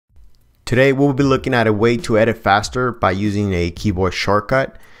Today we'll be looking at a way to edit faster by using a keyboard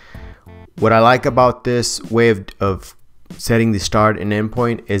shortcut. What I like about this way of setting the start and end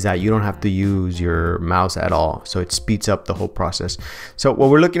point is that you don't have to use your mouse at all, so it speeds up the whole process. So what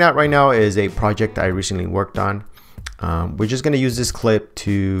we're looking at right now is a project I recently worked on. We're just going to use this clip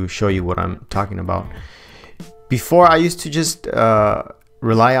to show you what I'm talking about. Before, I used to just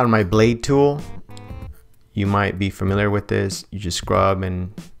rely on my blade tool. You might be familiar with this. You just scrub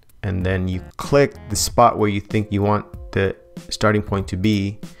and then you click the spot where you think you want the starting point to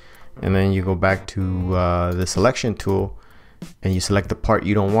be, and then you go back to the selection tool and you select the part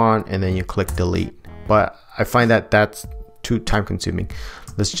you don't want, and then you click delete. But I find that that's too time consuming.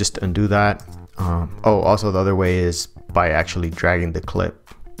 Let's just undo that. Also the other way is by actually dragging the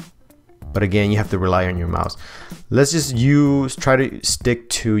clip, but again, you have to rely on your mouse. Let's just try to stick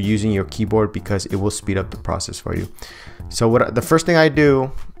to using your keyboard because it will speed up the process for you. So the first thing I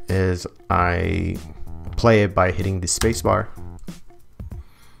do is I play it by hitting the space bar.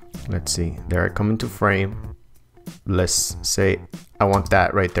 Let's see, there I come into frame. Let's say I want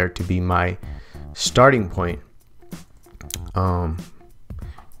that right there to be my starting point.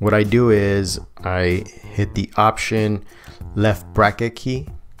 What I do is I hit the Option left bracket key,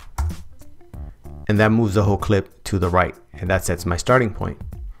 and that moves the whole clip to the right, and that sets my starting point.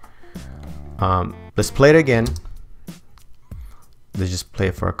 Let's play it again. Let's just play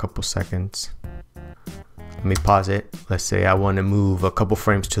it for a couple seconds. Let me pause it. Let's say I want to move a couple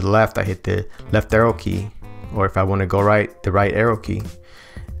frames to the left. I hit the left arrow key, or if I want to go right, the right arrow key.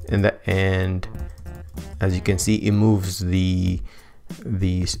 And as you can see, it moves the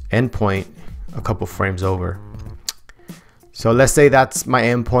endpoint a couple frames over. So let's say that's my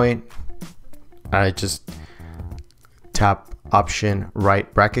endpoint. I just tap Option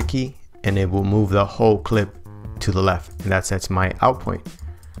right bracket key, and it will move the whole clip to the left, and that sets my out point.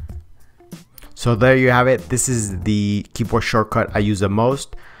 So there you have it. This is the keyboard shortcut I use the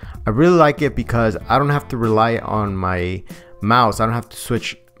most. I really like it because I don't have to rely on my mouse. I don't have to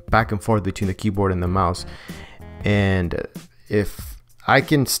switch back and forth between the keyboard and the mouse. And if I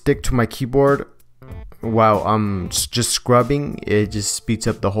can stick to my keyboard while I'm just scrubbing, it just speeds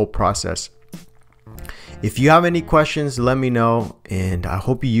up the whole process. If you have any questions, let me know, and I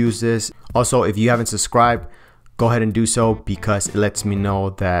hope you use this. Also, if you haven't subscribed, go ahead and do so because it lets me know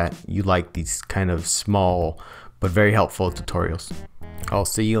that you like these kind of small but very helpful tutorials. I'll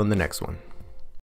see you on the next one.